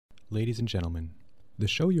Ladies and gentlemen, the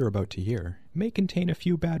show you're about to hear may contain a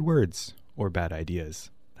few bad words or bad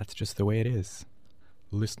ideas. That's just the way it is.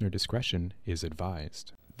 Listener discretion is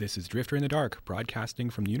advised. This is Drifter in the Dark, broadcasting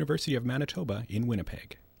from the University of Manitoba in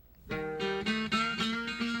Winnipeg.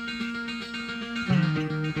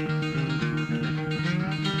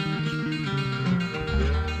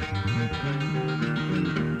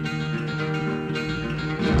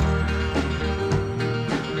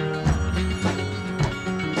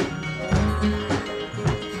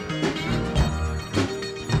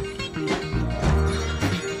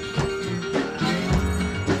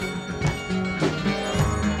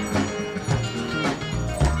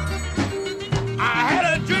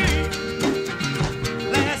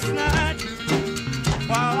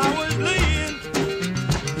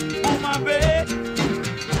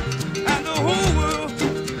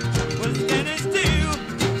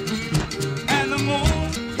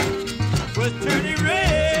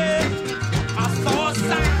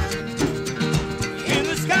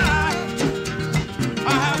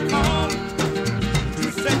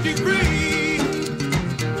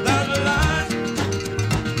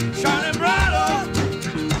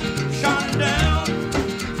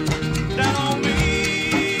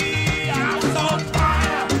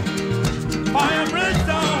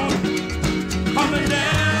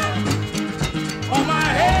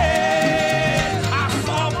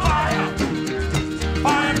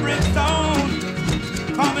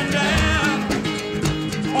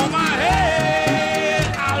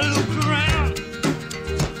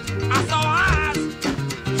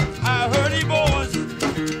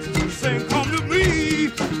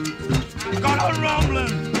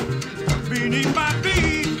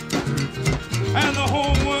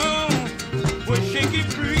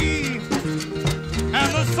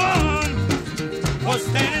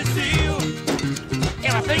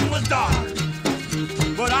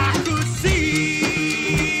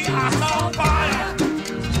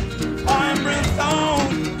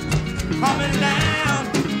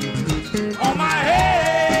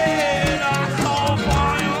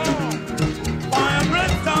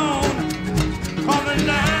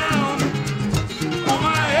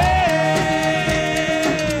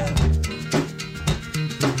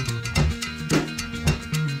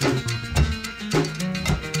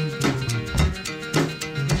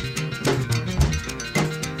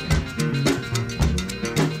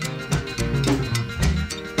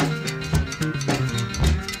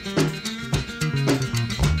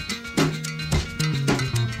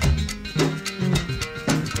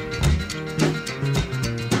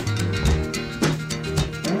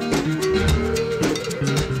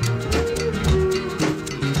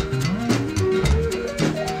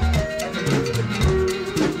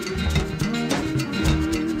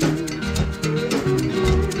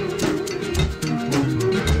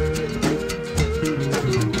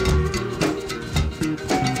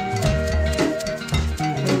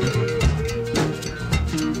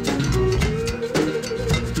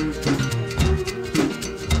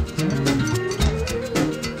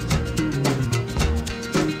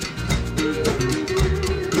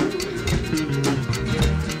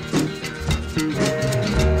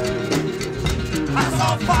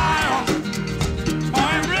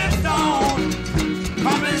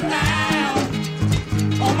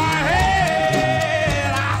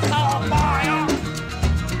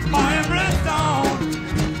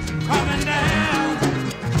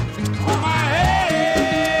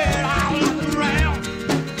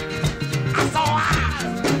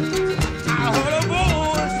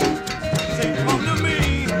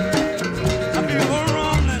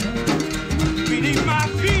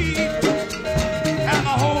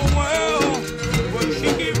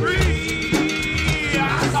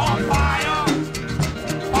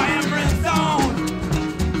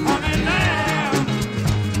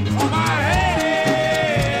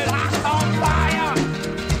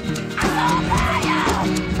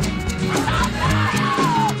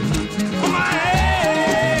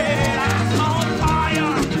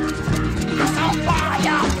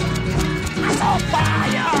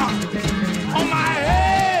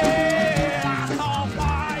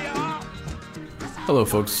 Hello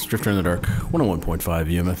folks, Drifter in the Dark, 101.5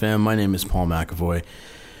 UMFM. My name is Paul McAvoy,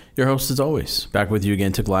 your host as always. Back with you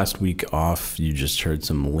again, took last week off. You just heard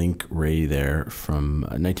some Link Wray there from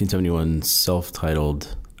 1971's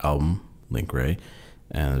self-titled album, Link Wray.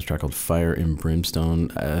 And there's a track called Fire and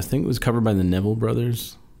Brimstone. I think it was covered by the Neville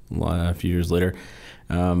Brothers a few years later.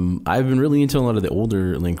 I've been really into a lot of the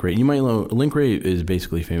older Link Wray. You might know, Link Wray is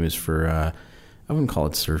basically famous for I wouldn't call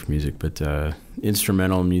it surf music, but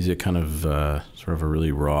instrumental music, kind of sort of a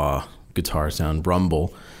really raw guitar sound.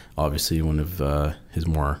 Rumble, obviously one of his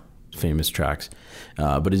more famous tracks.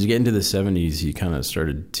 But as you get into the 70s, he kind of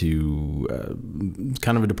started to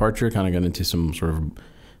kind of a departure, kind of got into some sort of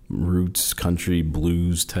roots country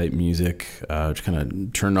blues type music, which kind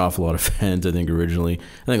of turned off a lot of fans, I think, originally.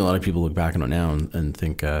 I think a lot of people look back on it now and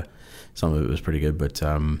think some of it was pretty good, but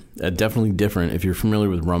definitely different. If you're familiar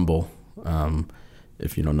with Rumble,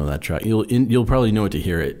 if you don't know that track, you'll probably know it to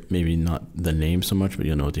hear it. Maybe not the name so much, but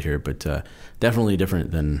you'll know it to hear it. But definitely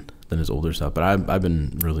different than his older stuff. But I've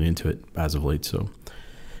been really into it as of late, so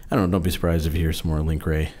I don't be surprised if you hear some more Link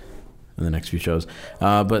Wray in the next few shows.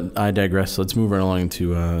 But I digress. Let's move right along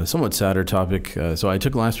to a somewhat sadder topic. So I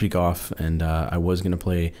took last week off, and I was going to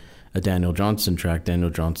play a Daniel Johnston track. Daniel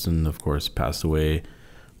Johnston, of course, passed away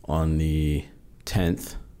on the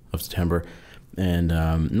 10th of September. And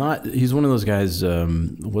he's one of those guys,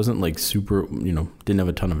 wasn't like super, didn't have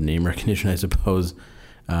a ton of name recognition, I suppose.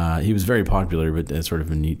 He was very popular, but as sort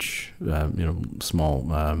of a niche,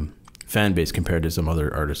 small fan base compared to some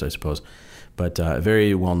other artists, I suppose. But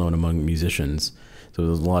very well known among musicians. So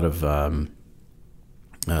there's a lot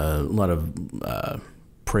of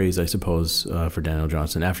praise, I suppose, for Daniel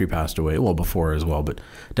Johnston after he passed away. Well, before as well, but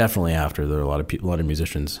definitely after. There are a lot of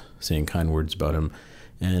musicians saying kind words about him.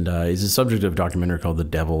 And he's the subject of a documentary called The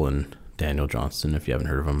Devil and Daniel Johnston. If you haven't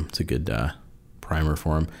heard of him, it's a good primer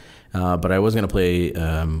for him. But I was going to play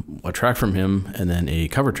a track from him and then a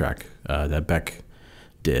cover track that Beck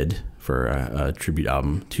did for a tribute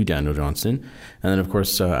album to Daniel Johnston. And then, of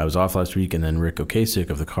course, I was off last week, and then Ric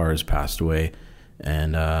Ocasek of the Cars passed away.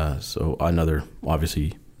 And so another,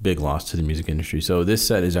 obviously, big loss to the music industry. So this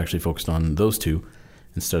set is actually focused on those two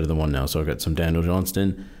instead of the one now. So I've got some Daniel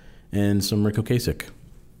Johnston and some Ric Ocasek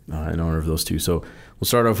in honor of those two. So we'll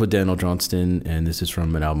start off with Daniel Johnston, and this is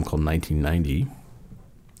from an album called 1990,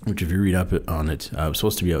 which if you read up on it, was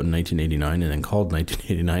supposed to be out in 1989 and then called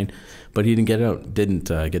 1989, but he didn't get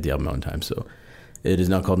the album out in time. So it is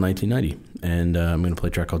now called 1990, and I'm going to play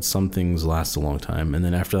a track called Some Things Last a Long Time. And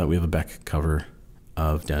then after that, we have a Beck cover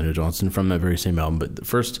of Daniel Johnston from that very same album. But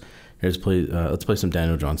first, let's play some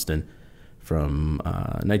Daniel Johnston from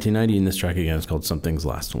 1990, and this track again is called Some Things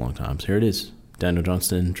Last a Long Time. So here it is, Daniel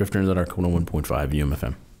Johnston, Drifter in the Dark, 101.5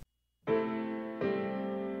 UMFM.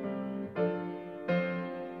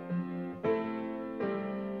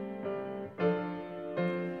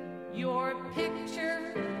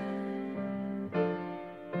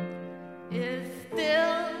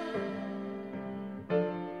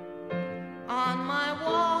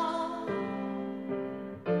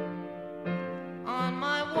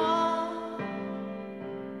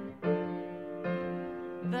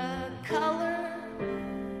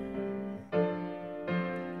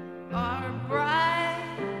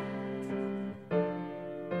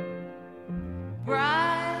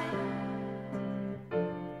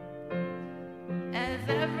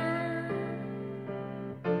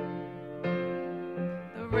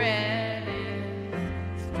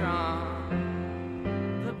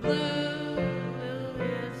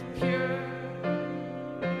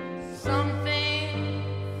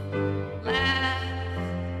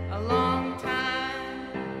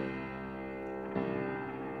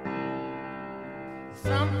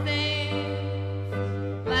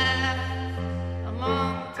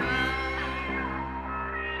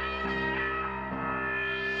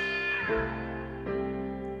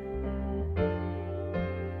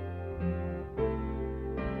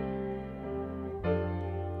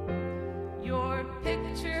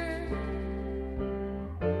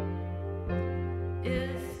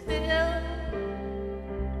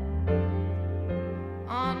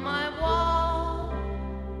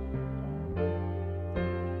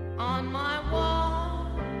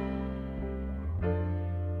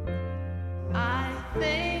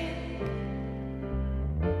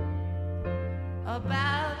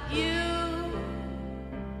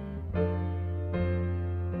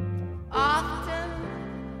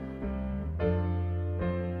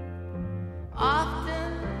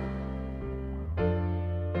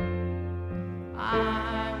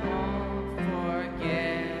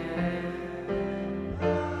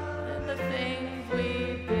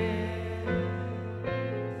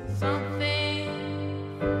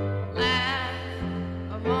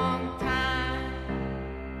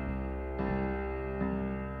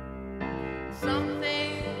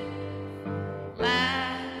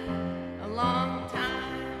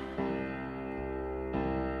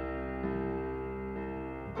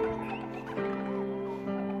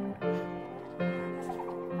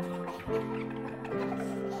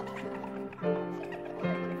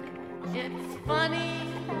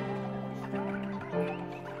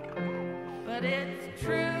 But it's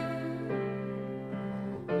true,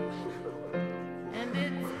 and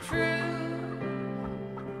it's true,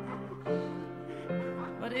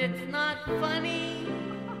 but it's not funny.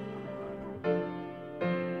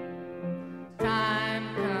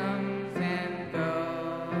 Time comes and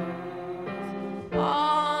goes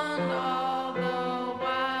on all the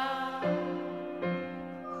while.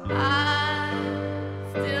 I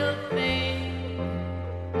still think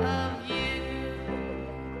of you.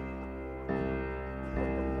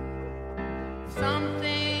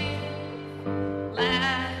 Something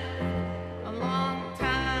lasts a long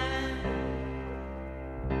time.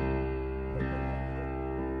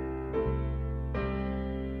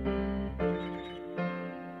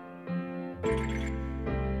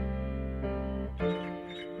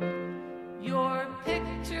 Your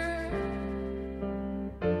picture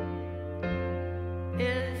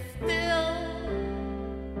is still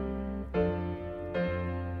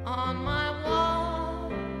on my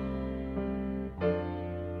wall.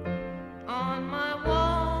 On my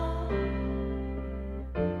wall,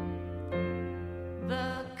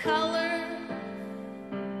 the colors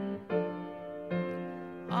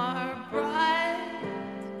are bright,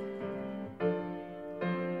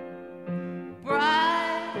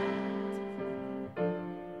 bright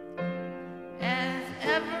as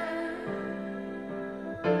ever.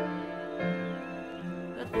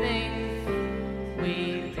 The things we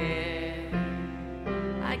did,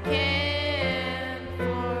 I can't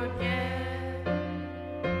forget.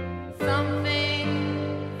 Something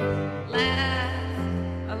lasts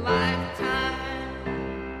a lifetime.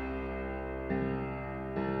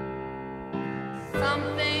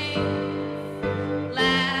 Something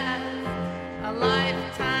lasts a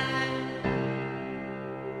lifetime.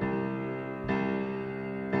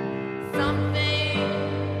 Something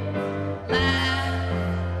lasts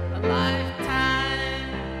a lifetime.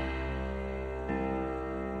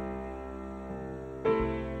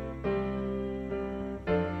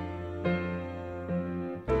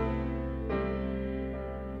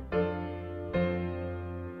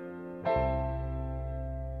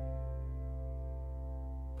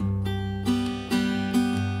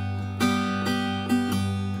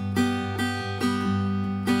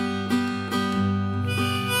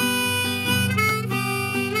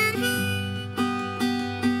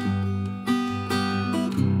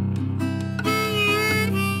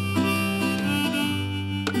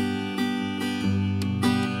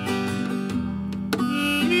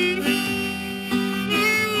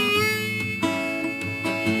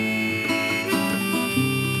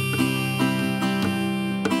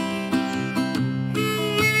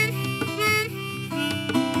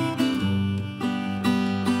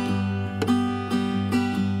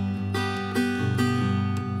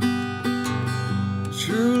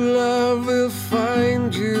 True love will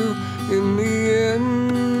find you in the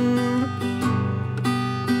end.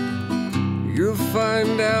 You'll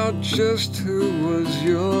find out just who was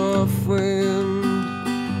your friend.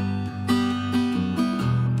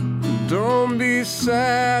 Don't be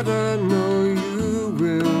sad, I know you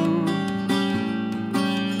will.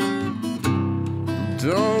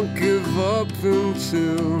 Don't give up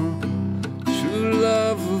until true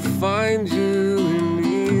love will find you in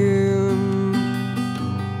the end.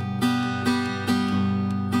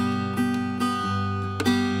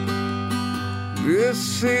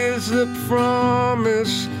 This is a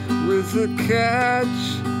promise with a catch.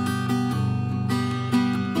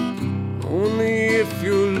 Only if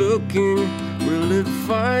you're looking will it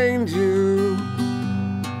find you.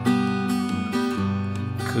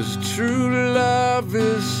 'Cause true love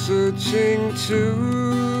is searching too.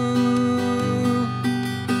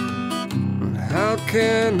 How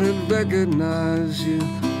can it recognize you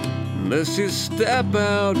unless you step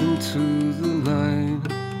out into the light?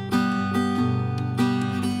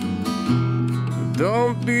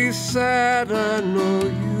 Don't be sad, I know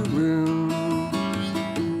you will.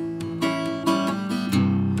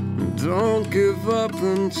 Don't give up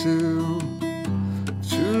until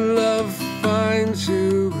true love finds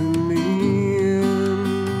you in the end.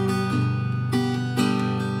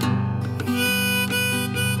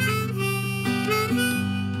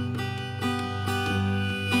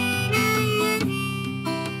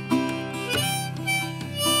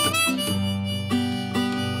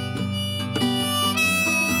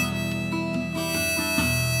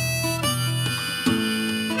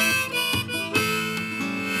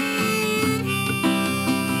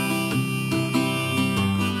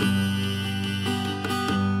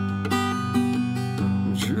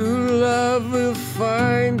 Will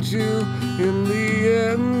find you in the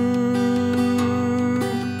end.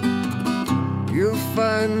 You'll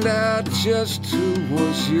find out just who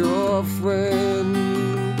was your friend.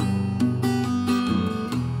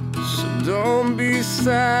 So Don't be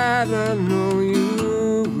sad, I know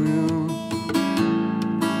you will.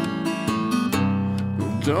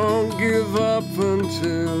 Don't give up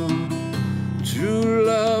until true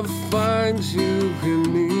love finds you in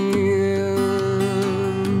the end.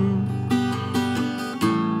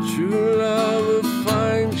 True love will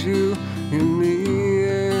find you in the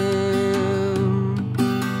end.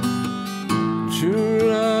 True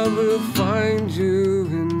love will find you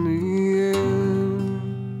in the end.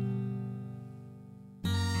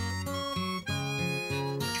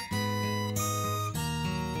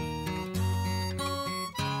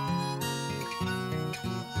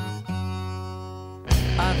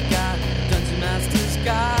 I've got Dungeon Master's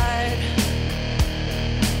Guide.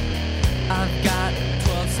 I've got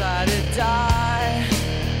 12-sided die.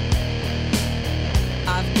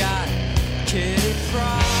 I've got Kitty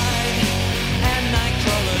Pryde and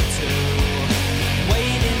Nightcrawler too,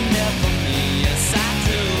 waiting there for me. Yes, I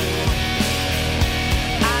do.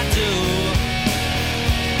 I do.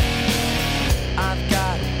 I've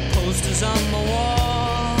got posters on the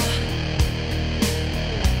wall.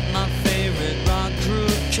 My favorite rock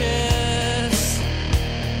group, Kiss.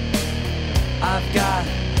 I've got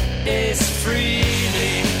Ace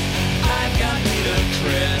Frehley. I've got Peter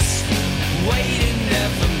Criss, waiting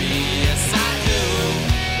there for me. Yes, I do.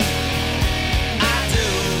 I do.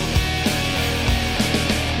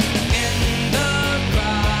 In the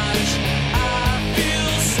garage, I feel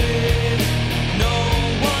safe. No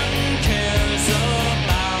one cares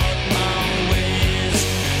about my ways.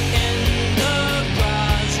 In the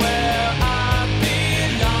garage where I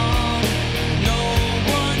belong, no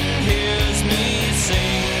one hears me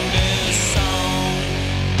sing this song.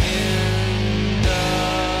 In the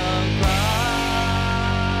garage.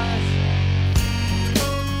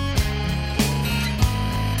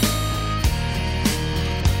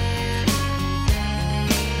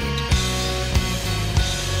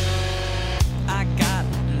 I got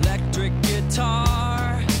electric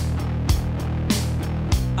guitar.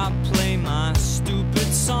 I play my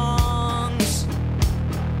stupid songs.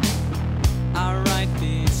 I write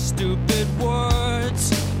these stupid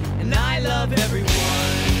words, and I love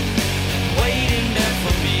everyone waiting there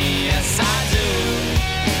for me. Yes, I do.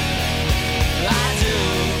 I do.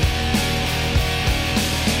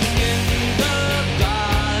 In the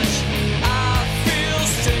garage, I feel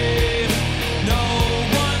safe. No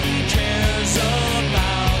one cares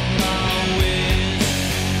about my ways.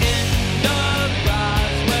 In the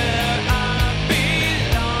garage where I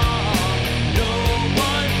belong, no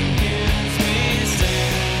one hears me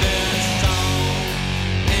sing this song.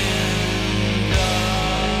 In the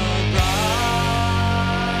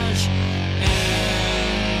garage, in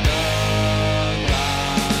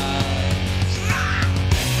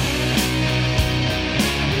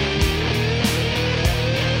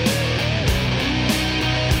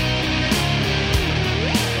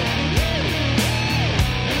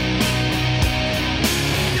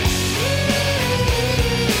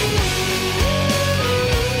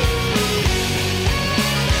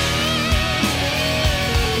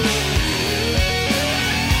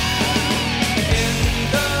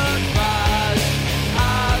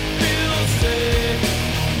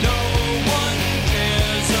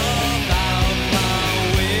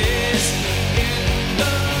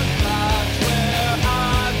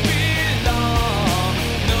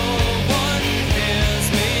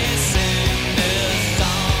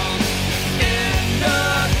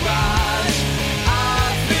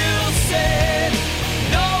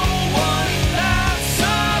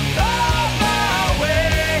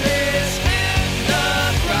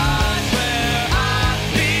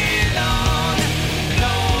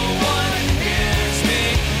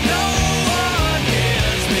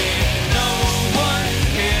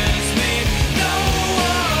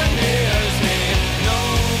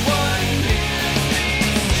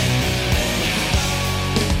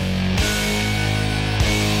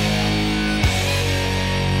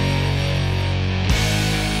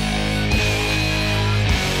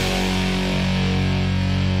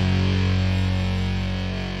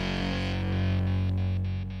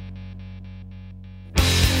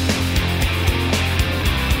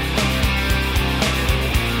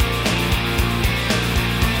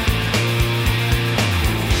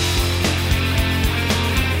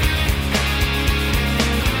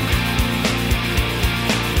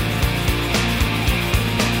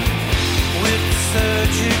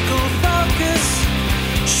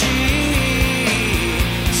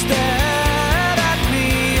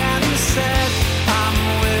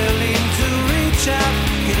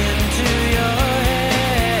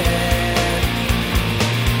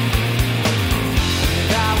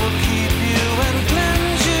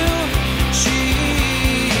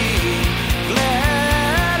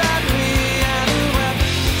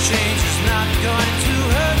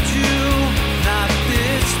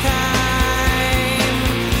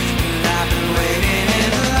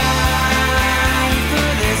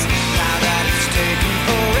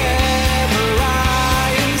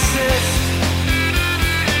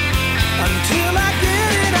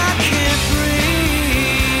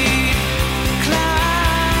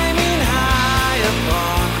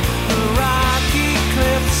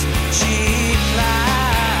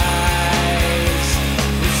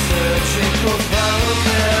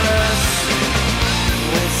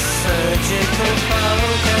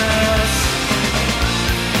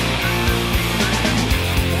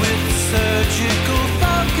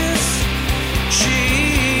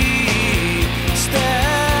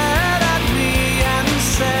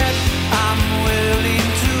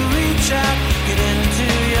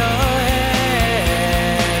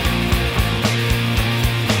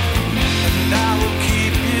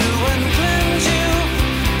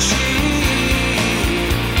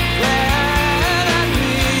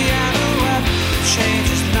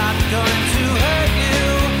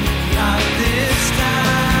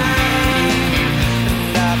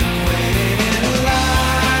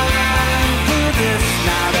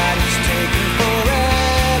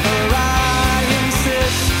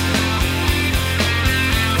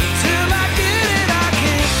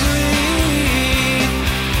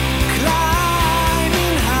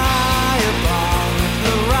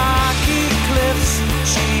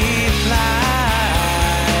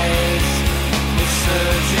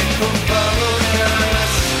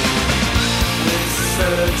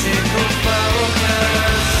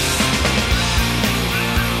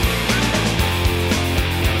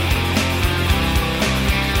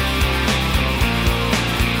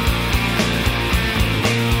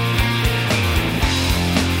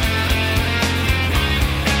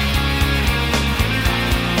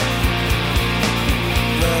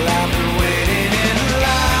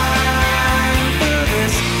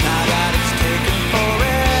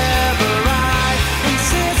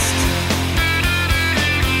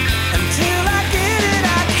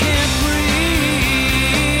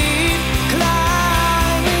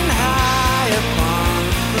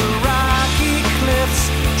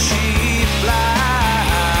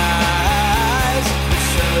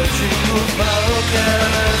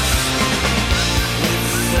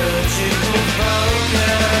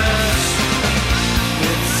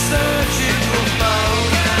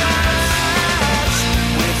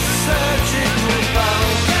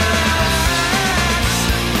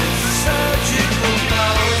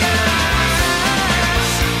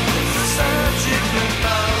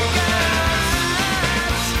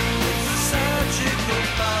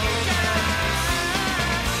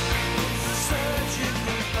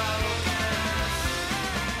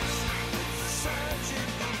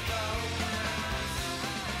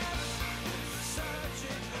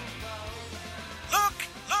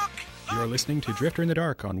You're listening to Drifter in the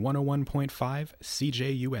Dark on 101.5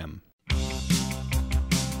 CJUM.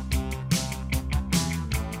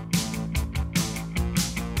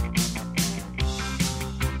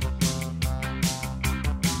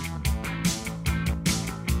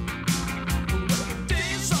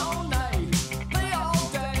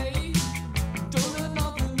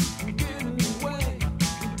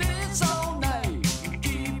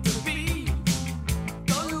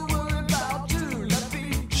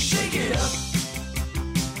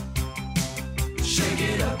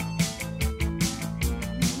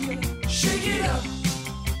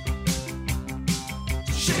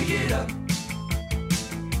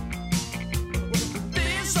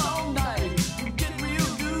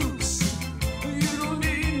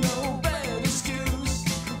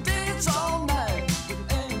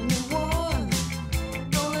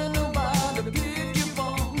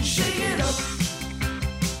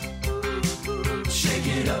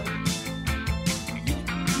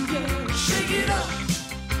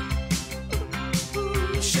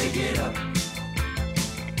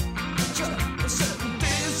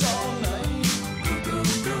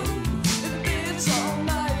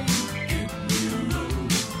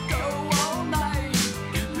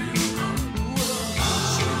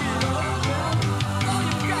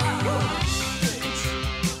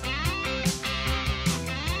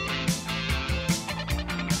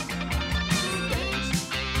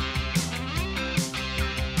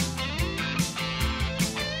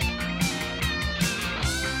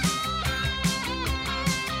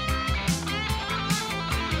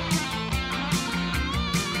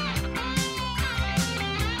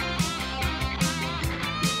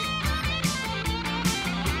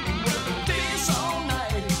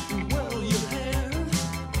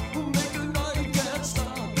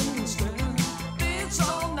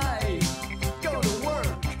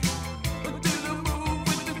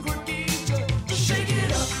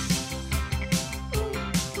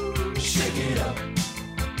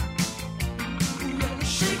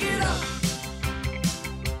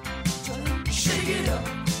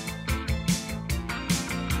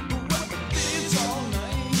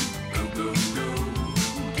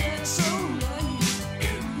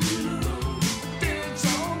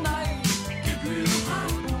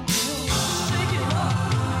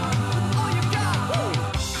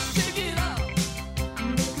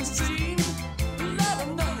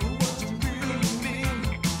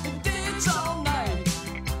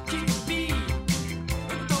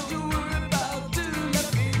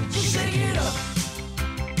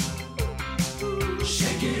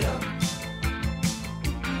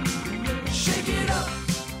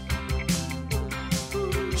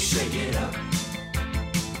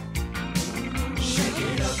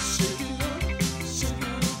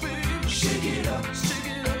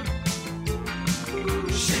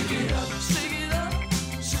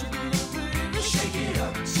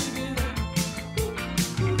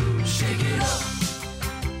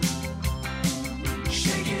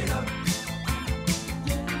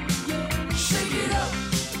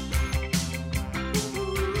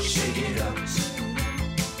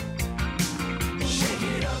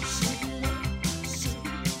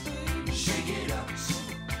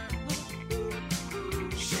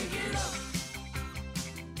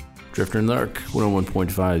 Drifter in the Dark,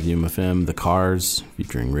 101.5 UMFM, The Cars,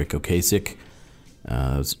 featuring Ric Ocasek.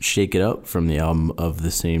 Shake It Up from the album of the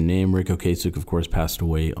same name. Ric Ocasek, of course, passed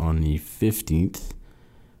away on the 15th.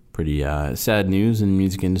 Pretty sad news in the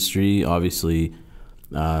music industry. Obviously,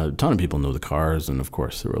 a ton of people know The Cars, and of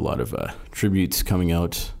course, there were a lot of tributes coming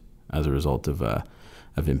out as a result of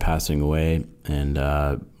him passing away. And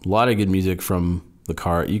a lot of good music from The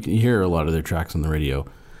Cars. You can hear a lot of their tracks on the radio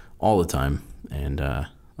all the time, and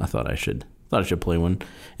I thought I should play one.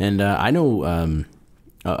 And I know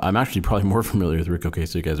I'm actually probably more familiar with Ric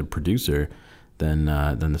Ocasek as a producer than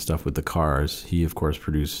the stuff with The Cars. He, of course,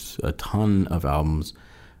 produced a ton of albums,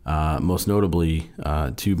 most notably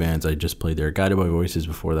two bands I just played there, Guided by Voices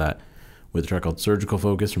before that, with a track called Surgical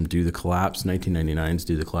Focus from Do the Collapse, 1999's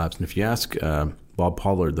Do the Collapse. And if you ask Bob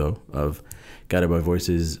Pollard, though, of Guided by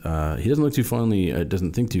Voices, he doesn't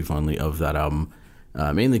think too fondly of that album.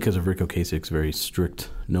 Mainly because of Ric Ocasek's very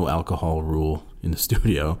strict no alcohol rule in the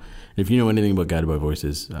studio. And if you know anything about Guided by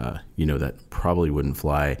Voices, you know that probably wouldn't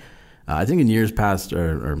fly. I think in years past,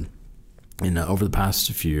 or over the past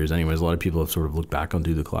few years anyways, a lot of people have sort of looked back on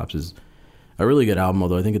Do the Collapse as a really good album,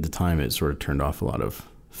 although I think at the time it sort of turned off a lot of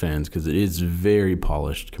fans because it is very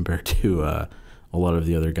polished compared to a lot of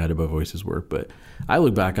the other Guided by Voices work. But I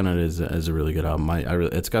look back on it as a really good album.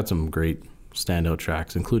 It's got some great standout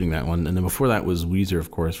tracks, including that one. And then before that was Weezer,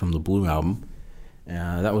 of course, from the Blue album.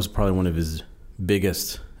 That was probably one of his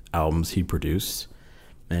biggest albums he produced.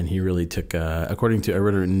 And he really took, according to, I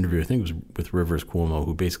read an interview, I think it was with Rivers Cuomo,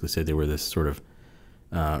 who basically said they were this sort of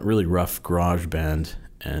really rough garage band,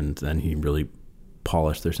 and then he really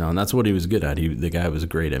polished their sound. That's what he was good at. The guy was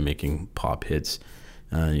great at making pop hits.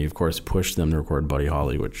 He, of course, pushed them to record Buddy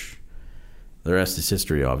Holly, which the rest is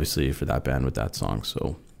history, obviously, for that band with that song.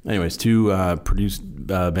 So, anyways, two produced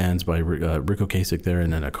bands by Ric Ocasek there,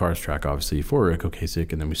 and then a Cars track, obviously, for Ric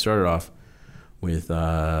Ocasek. And then we started off with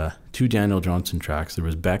two Daniel Johnston tracks. There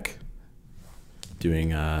was Beck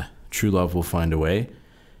doing True Love Will Find a Way,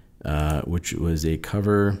 which was a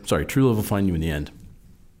cover. Sorry, True Love Will Find You in the End.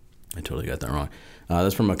 I totally got that wrong.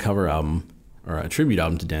 That's from a cover album, or a tribute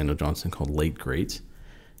album to Daniel Johnston called Late Great.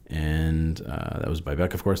 And that was by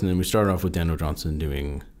Beck, of course. And then we started off with Daniel Johnston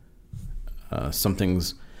doing Some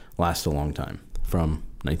Things Last a Long Time from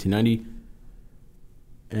 1990.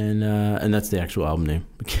 And that's the actual album name.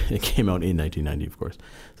 It came out in 1990, of course. So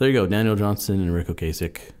there you go, Daniel Johnston and Ric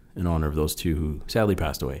Ocasek, in honor of those two who sadly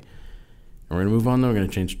passed away. And we're going to move on, though. We're going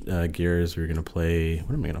to change gears. We're going to play...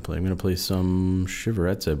 What am I going to play? I'm going to play some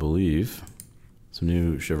Chiverettes, I believe. Some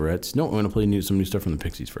new Chiverettes. No, I'm going to play some new stuff from the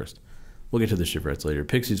Pixies first. We'll get to the Chiverettes later.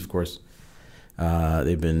 Pixies, of course,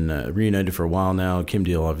 they've been reunited for a while now. Kim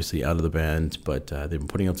Deal, obviously, out of the band, but they've been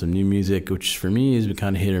putting out some new music, which for me has been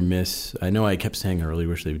kind of hit or miss. I know I kept saying I really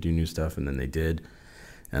wish they would do new stuff, and then they did.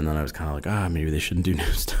 And then I was kind of like, maybe they shouldn't do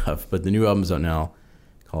new stuff. But the new album's out now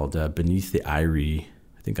called Beneath the Eyrie.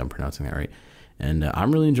 I think I'm pronouncing that right. And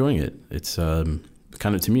I'm really enjoying it. It's kind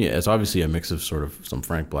of, to me, it's obviously a mix of sort of some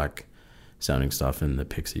Frank Black sounding stuff and the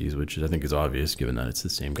Pixies, which I think is obvious given that it's the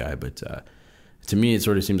same guy. But to me, it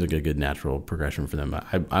sort of seems like a good natural progression for them.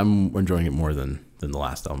 I'm enjoying it more than the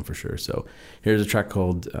last album for sure. So here's a track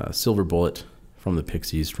called Silver Bullet from the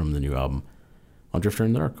Pixies from the new album on Drifter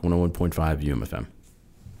in the Dark, 101.5 UMFM.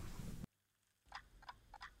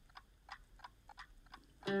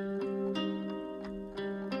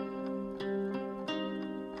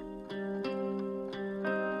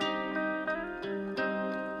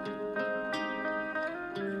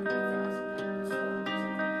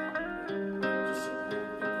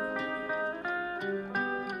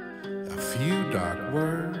 Few dark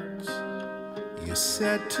words you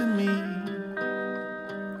said to me,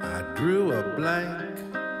 I drew a blank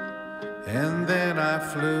and then I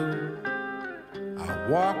flew. I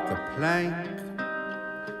walked the plank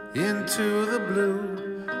into the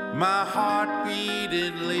blue, my heart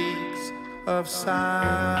beating leagues of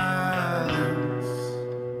silence.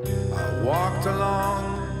 I walked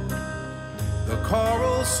along the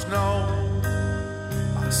coral snow,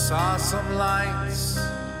 I saw some lights,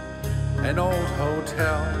 an old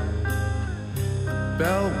hotel. The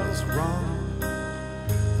bell was rung,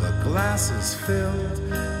 the glasses filled,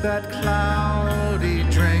 that cloudy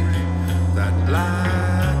drink that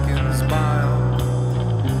blackens bile.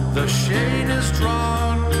 The shade is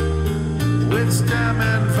drawn with stem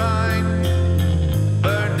and vine,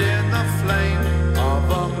 burned in the flame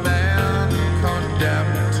of a man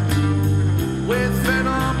condemned, with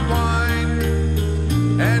venom wine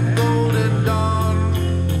and golden dawn.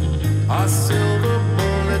 A silver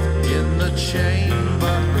bullet in the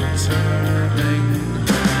chamber turning.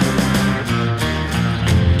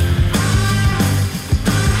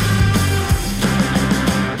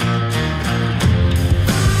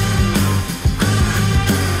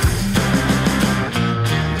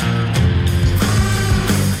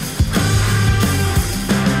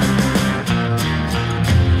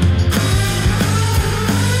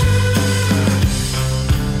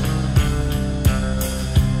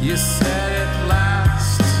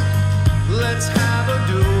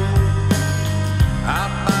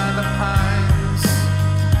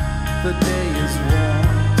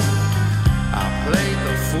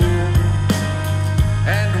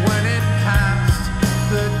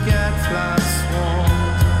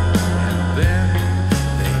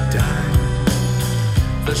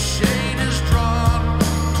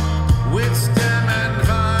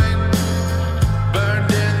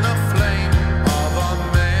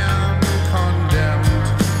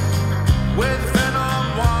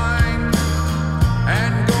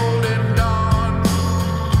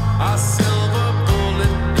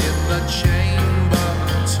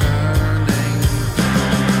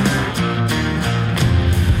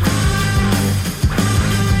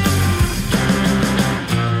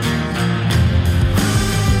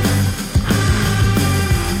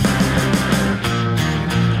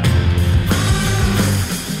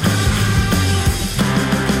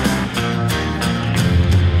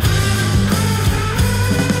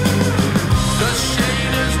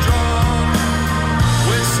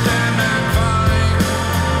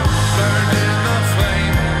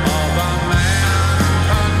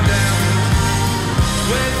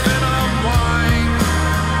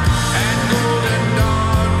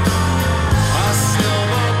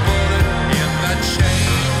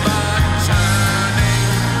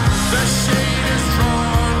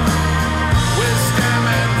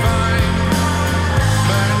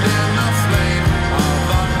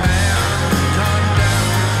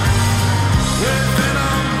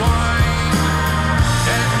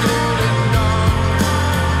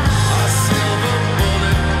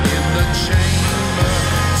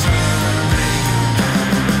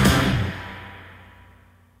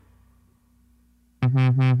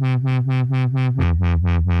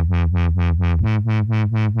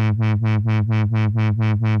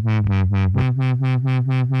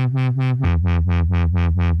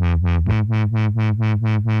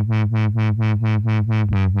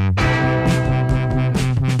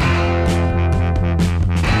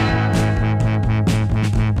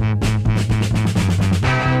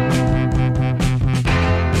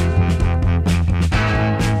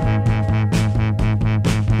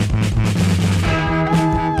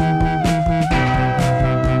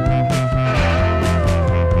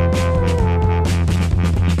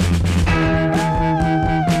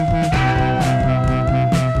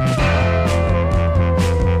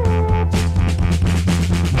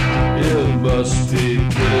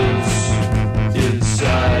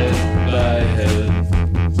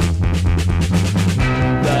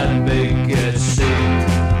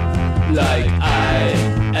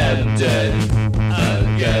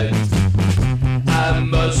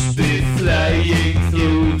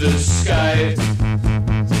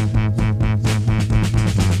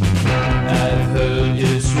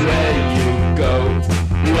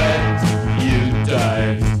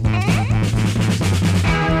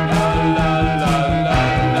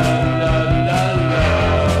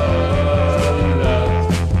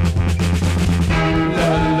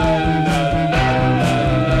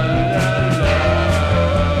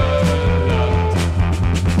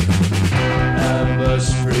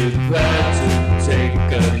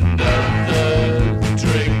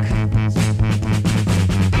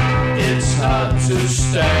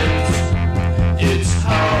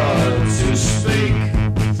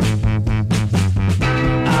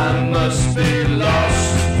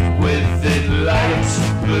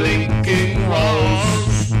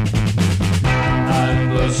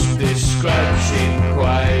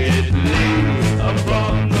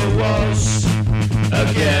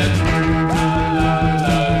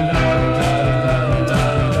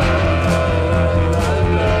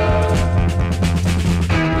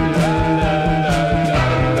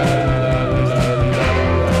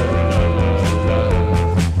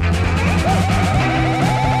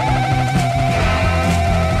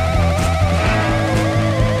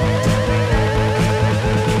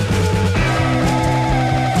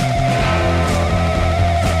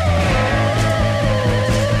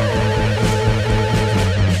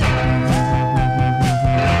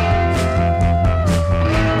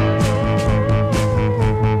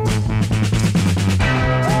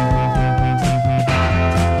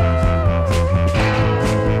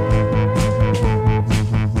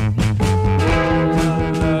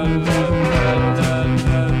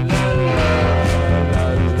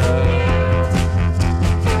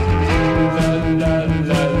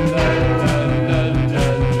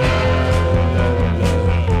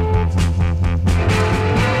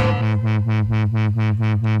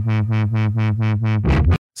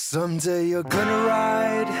 Someday you're gonna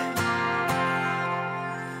ride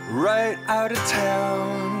right out of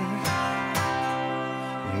town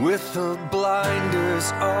with the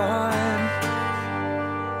blinders on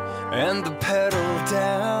and the pedal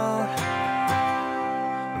down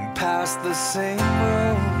and past the same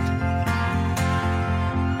road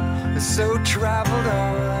so traveled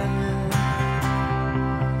on.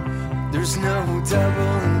 There's no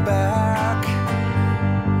doubling back.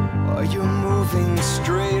 You're moving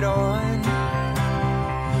straight on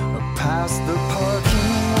past the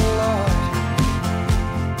parking lot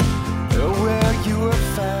where you were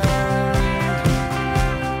found,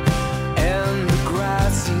 and the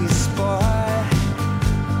grassy spot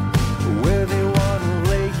where they want to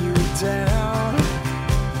lay you down,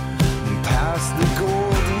 past the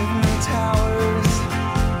golden towers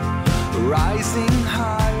rising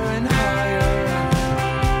higher and higher,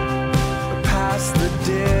 past the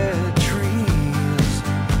dead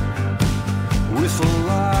with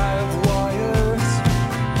live wires.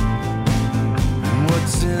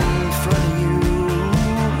 What's in front of you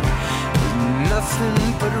is nothing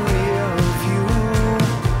but a rear view.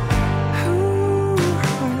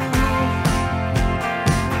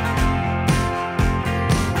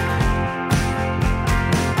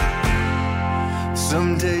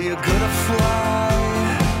 Someday you're gonna fly,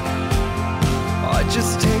 or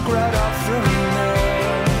just take right off from there,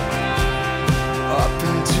 up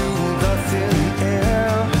into the thin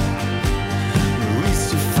air, release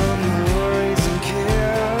you from the worries and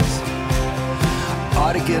cares.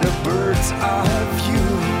 Ought to get a bird's eye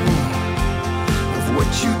view of what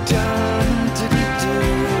you done, did you do,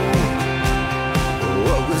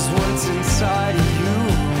 what was once inside of you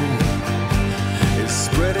is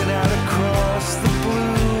spreading out across the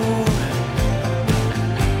blue,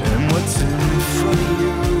 and what's in front of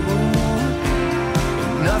you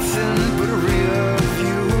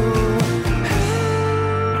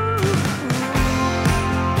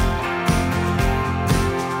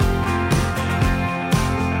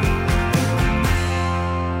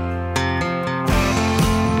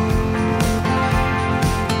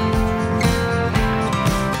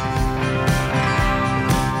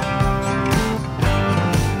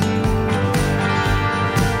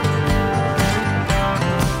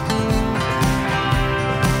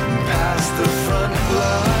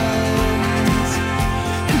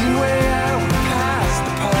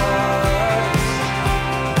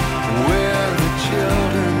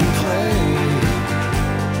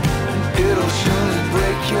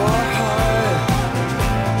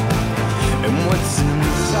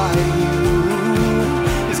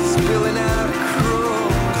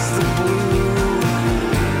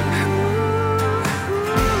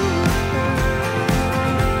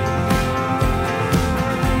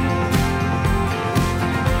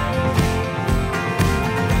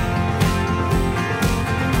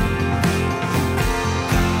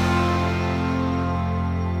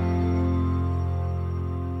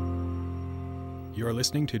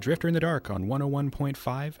listening to Drifter in the Dark on 101.5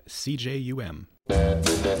 CJUM.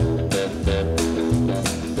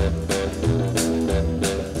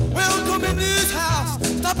 Welcome in this house.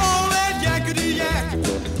 Stop all that yakety yak.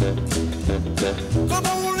 Come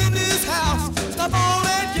on in this house. Stop all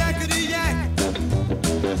that yakety yak.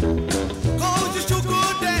 Cause you're so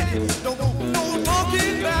good, daddy. No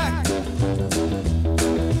talking back.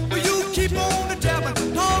 Well, you keep on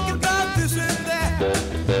jabbing, talking about this and that.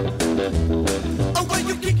 Oh, well,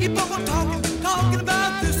 you keep on talking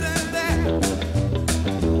about this and that.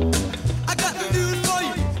 I got the news for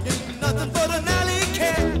you. Ain't nothing but an alley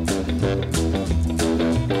cat.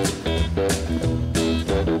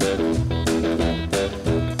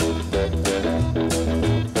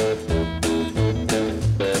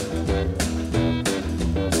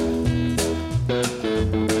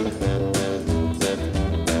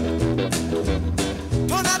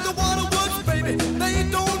 Turn out the waterworks, baby. They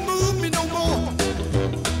don't move me no more.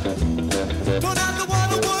 Turn out the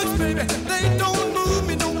waterworks, baby. They don't move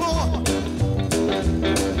me no more.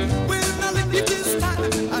 When I leave you this time,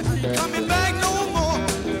 I ain't coming back no more.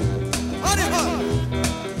 Honey, honey.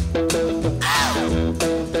 Ow!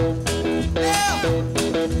 Yeah!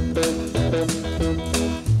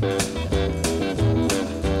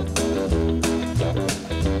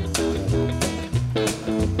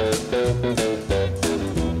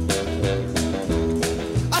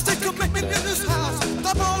 I said, come back in this house.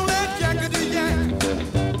 Stop all that yakety yak.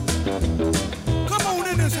 Come on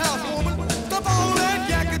in this house, woman. Stop all that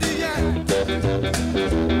yakety yak.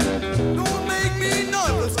 Don't make me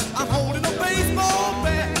nervous. I'm holding a baseball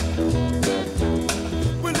bat.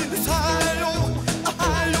 Well, in this high-o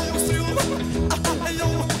silver,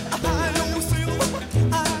 high-o silver,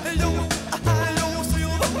 high-o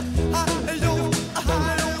silver,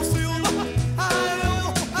 high-o silver,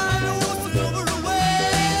 high-o silver away.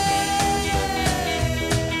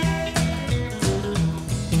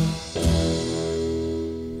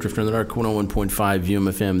 Drifter in the Dark, 101.5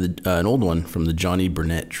 UMFM, an old one from the Johnny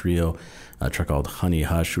Burnett Trio, a track called Honey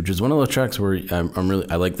Hush, which is one of those tracks where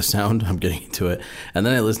I like the sound, I'm getting into it, and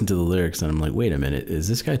then I listen to the lyrics and I'm like, wait a minute, is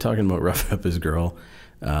this guy talking about roughing up his girl?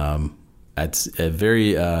 It's a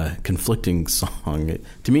very conflicting song.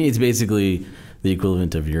 To me, it's basically the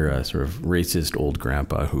equivalent of your sort of racist old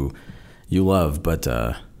grandpa who you love, but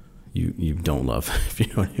you don't love, if you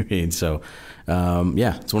know what I mean. So,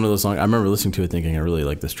 yeah, it's one of those songs. I remember listening to it thinking I really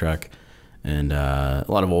like this track. And a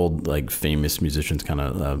lot of old, like, famous musicians kind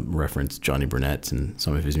of reference Johnny Burnett and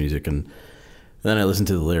some of his music. And then I listened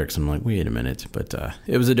to the lyrics and I'm like, wait a minute. But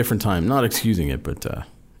it was a different time. Not excusing it, but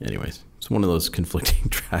anyways, it's one of those conflicting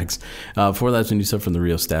tracks. Before that, some new stuff from the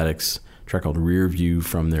Rio Statics, a track called Rear View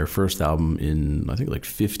from their first album in, I think, like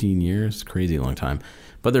 15 years. Crazy long time.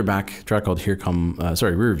 But they're back. A track called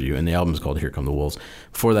Rear View, and the album is called Here Come the Wolves.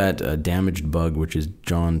 Before that, Damaged Bug, which is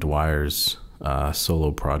John Dwyer's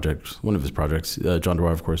solo project, one of his projects. John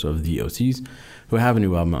Dwyer, of course, of the OCs, who have a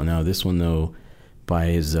new album out now. This one, though, by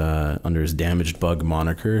his under his Damaged Bug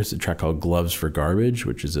moniker, is a track called Gloves for Garbage,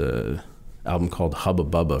 which is a album called Hubba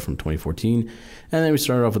Bubba from 2014. And then we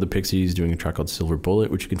started off with the Pixies doing a track called Silver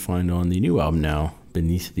Bullet, which you can find on the new album now,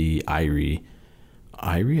 Beneath the Eyrie,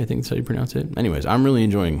 I think that's how you pronounce it. Anyways, I'm really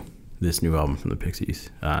enjoying this new album from the Pixies.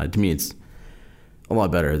 To me, it's a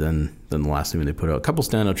lot better than the last thing they put out. A couple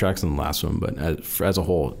standout tracks in the last one, but as a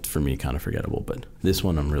whole, for me, kind of forgettable. But this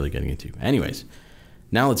one I'm really getting into. Anyways,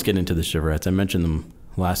 now let's get into the Shiverettes. I mentioned them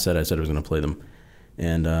last set. I said I was going to play them.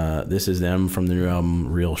 And this is them from the new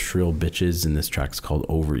album, Real Shrill Bitches, and this track's called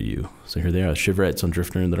Over You. So here they are, Shiverettes on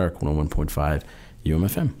Drifter in the Dark, 101.5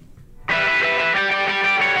 UMFM. Over you.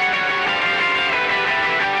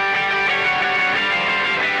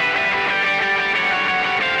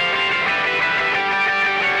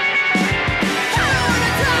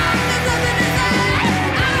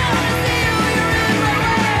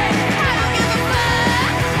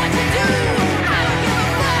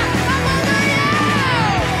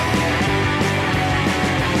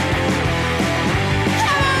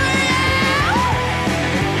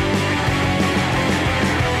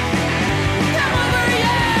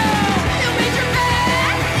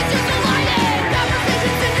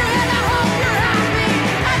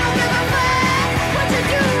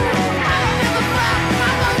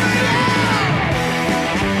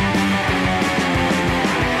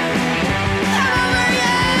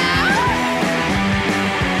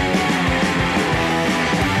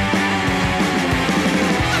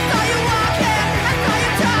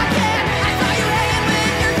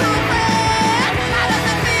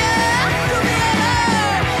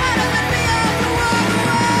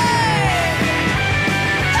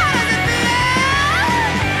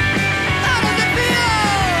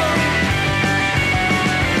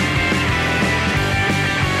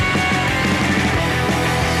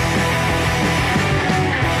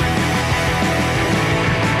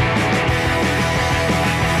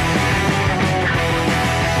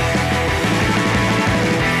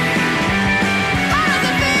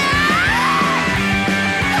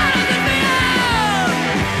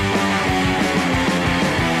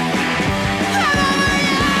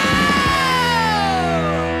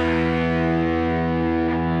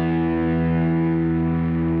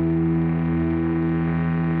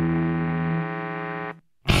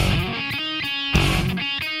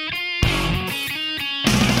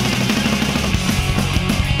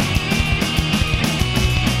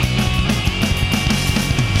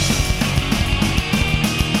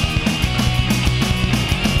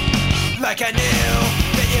 like I knew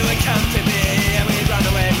that you would come to me and we'd run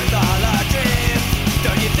away with all our dreams.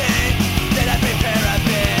 Don't you think that I'd prepare a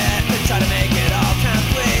bit to try to make it all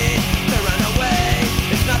complete? To run away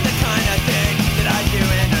is not the kind of thing that I do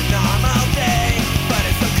in a normal day, but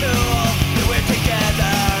it's so cool that we're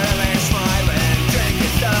together and we're smiling,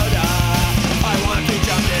 drinking soda. I want to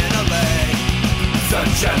jump in a lake, sun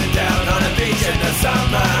shining down on a beach in the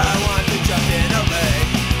summer. I want to jump in a lake,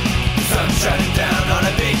 sun shining down on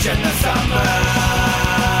a beach in the summer.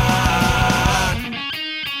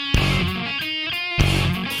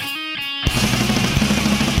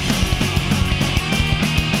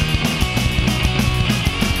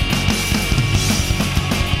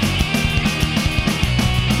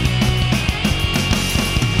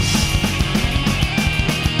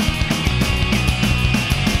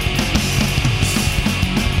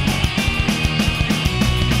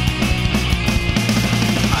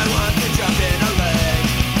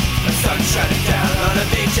 Shining down on a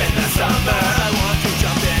beach in the summer. I want to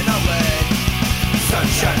jump in a lake. Sun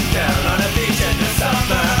shining down on a beach in the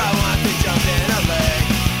summer. I want to jump in a lake.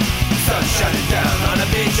 Sun shining down on a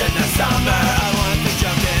beach in the summer. I want to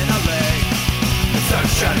jump in a lake. Sun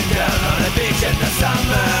shining down on a beach in the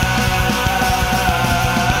summer.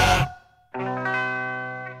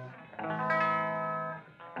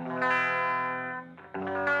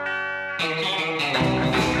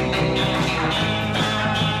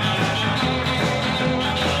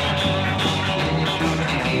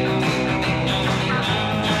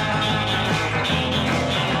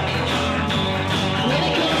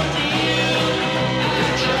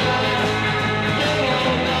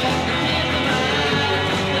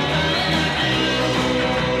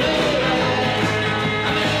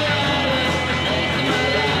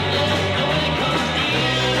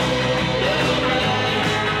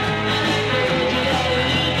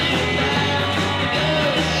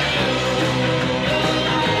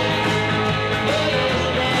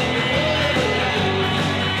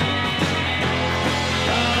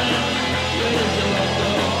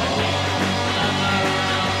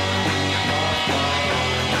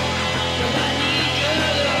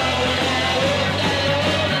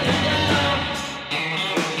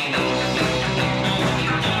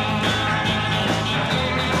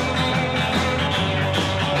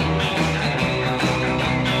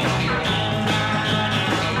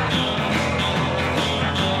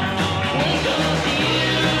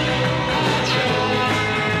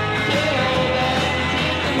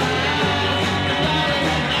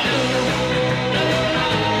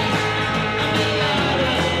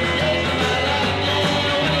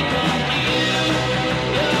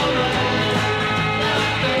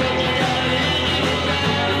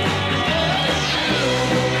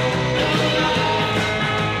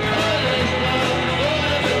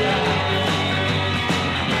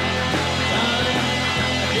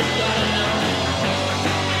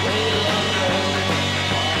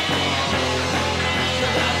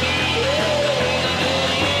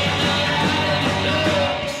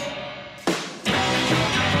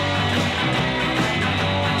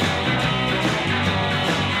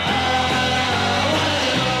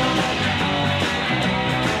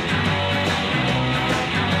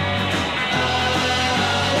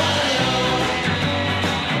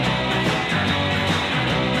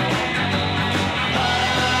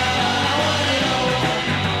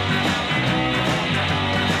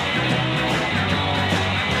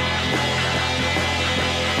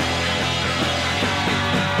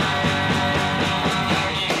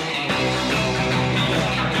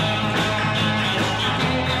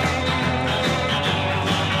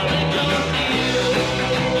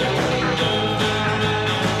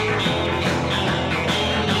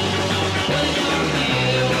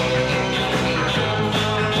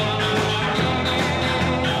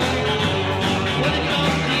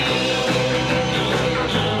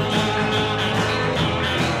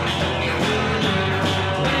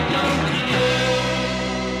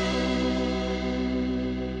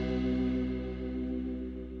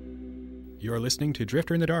 You're listening to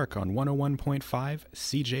Drifter in the Dark on 101.5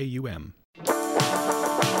 CJUM.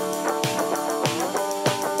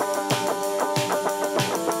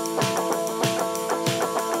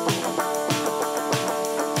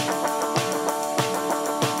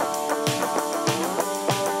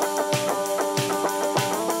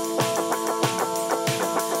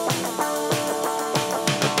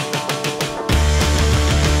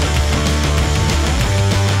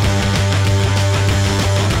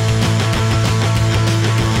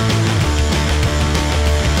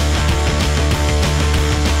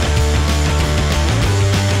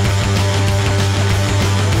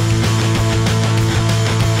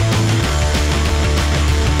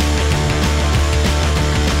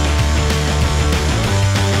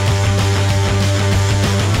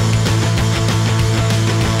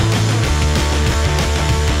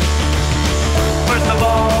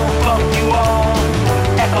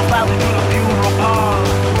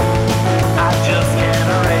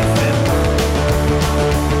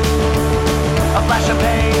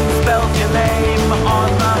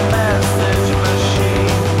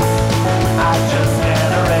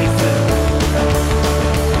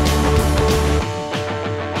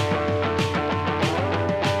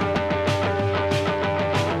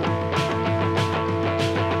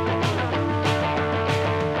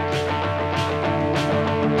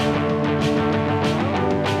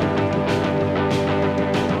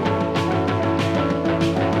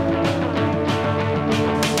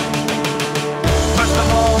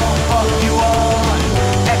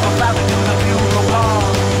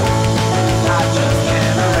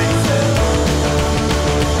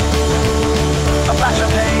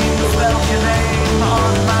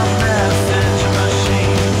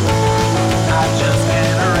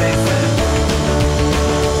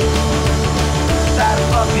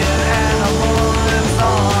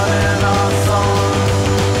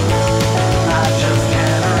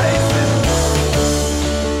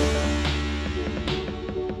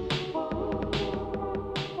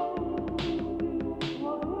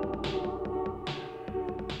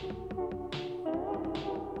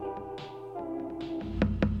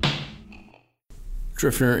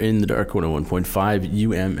 Drifter in the Dark 101.5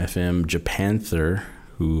 UMFM Japanther,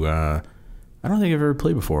 who I don't think I've ever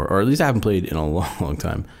played before, or at least I haven't played in a long, long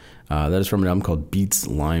time. That is from an album called Beats,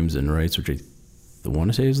 Limes, and Rights, which I want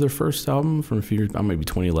to say is their first album from a few years, maybe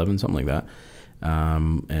 2011, something like that.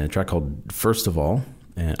 And a track called First of All.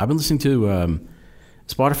 And I've been listening to,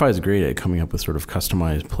 Spotify is great at coming up with sort of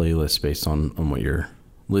customized playlists based on what you're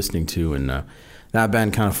listening to. And that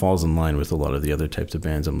band kind of falls in line with a lot of the other types of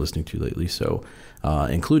bands I'm listening to lately. So,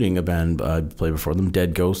 including a band I played before them,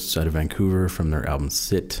 Dead Ghosts out of Vancouver, from their album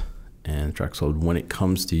Sit. And the track's called When It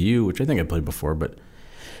Comes to You, which I think I played before, but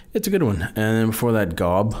it's a good one. And then before that,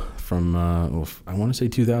 Gob from, I want to say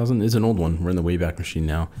 2000. It's an old one. We're in the Wayback Machine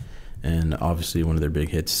now. And obviously one of their big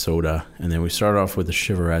hits, Soda. And then we started off with the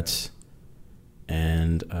Shiverettes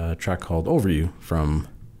and a track called Over You from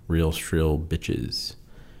Real Shrill Bitches.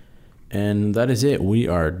 And that is it. We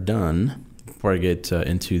are done. Before I get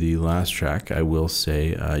into the last track, I will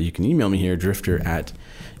say you can email me here,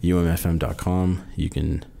 drifter@umfm.com. You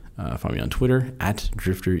can find me on Twitter,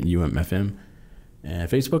 @drifterumfm. And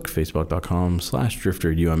Facebook,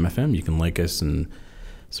 facebook.com/drifterumfm. You can like us and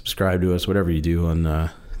subscribe to us, whatever you do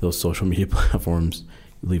on those social media platforms.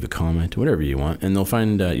 Leave a comment, whatever you want. And you'll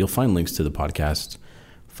find links to the podcast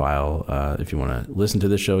file if you want to listen to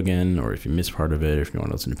this show again, or if you missed part of it, or if you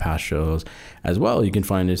want to listen to past shows. As well, you can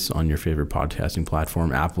find us on your favorite podcasting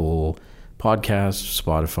platform, Apple Podcasts,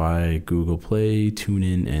 Spotify, Google Play,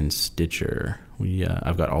 TuneIn, and Stitcher.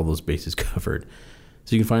 I've got all those bases covered.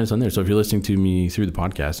 So you can find us on there. So if you're listening to me through the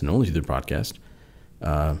podcast and only through the podcast,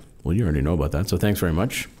 well, you already know about that. So thanks very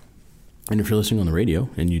much. And if you're listening on the radio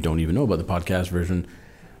and you don't even know about the podcast version,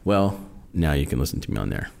 well, now you can listen to me on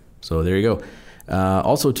there. So there you go.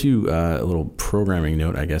 Also, too, a little programming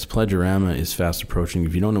note, I guess. Pledgerama is fast approaching.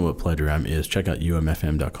 If you don't know what Pledgerama is, check out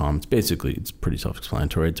umfm.com. It's pretty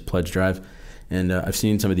self-explanatory. It's a pledge drive. And I've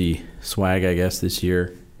seen some of the swag, I guess, this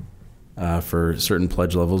year. For certain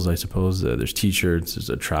pledge levels, I suppose. There's t-shirts, there's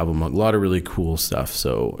a travel mug, a lot of really cool stuff.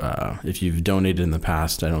 So if you've donated in the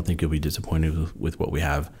past, I don't think you'll be disappointed with what we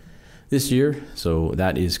have this year. So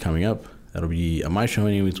that is coming up. That'll be, my show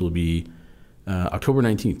anyways will be October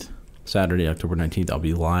 19th, Saturday, October 19th. I'll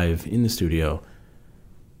be live in the studio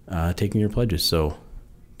taking your pledges. So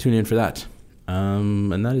tune in for that.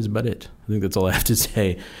 And that is about it. I think that's all I have to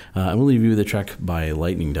say. I'm going to leave you with a track by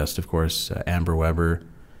Lightning Dust, of course, Amber Weber.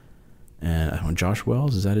 And Josh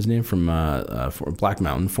Wells, is that his name? From Black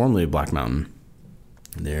Mountain, formerly Black Mountain.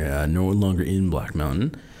 They're no longer in Black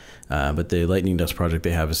Mountain. But the Lightning Dust project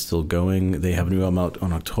they have is still going. They have a new album out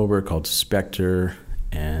on October called Spectre.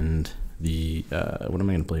 And the, what am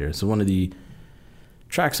I going to play here? So one of the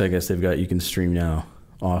tracks, I guess, they've got, you can stream now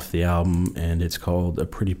off the album. And it's called A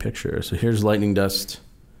Pretty Picture. So here's Lightning Dust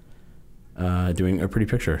doing A Pretty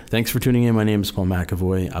Picture. Thanks for tuning in. My name is Paul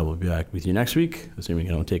McAvoy. I will be back with you next week, assuming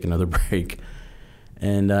I don't take another break.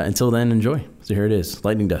 And until then, enjoy. So here it is,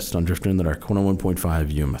 Lightning Dust on Drifter in the Dark,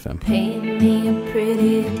 101.5 UMFM. Paint me a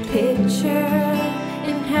pretty picture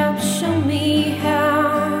and help show me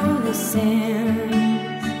how the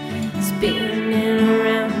sand's spinning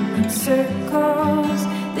around in circles.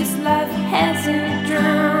 This life hasn't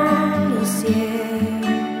drowned us yet.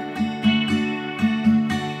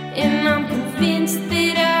 And I'm convinced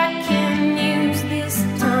that I can use this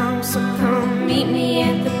time. So come meet me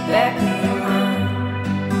at the back of the line.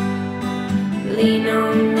 Lean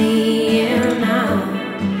on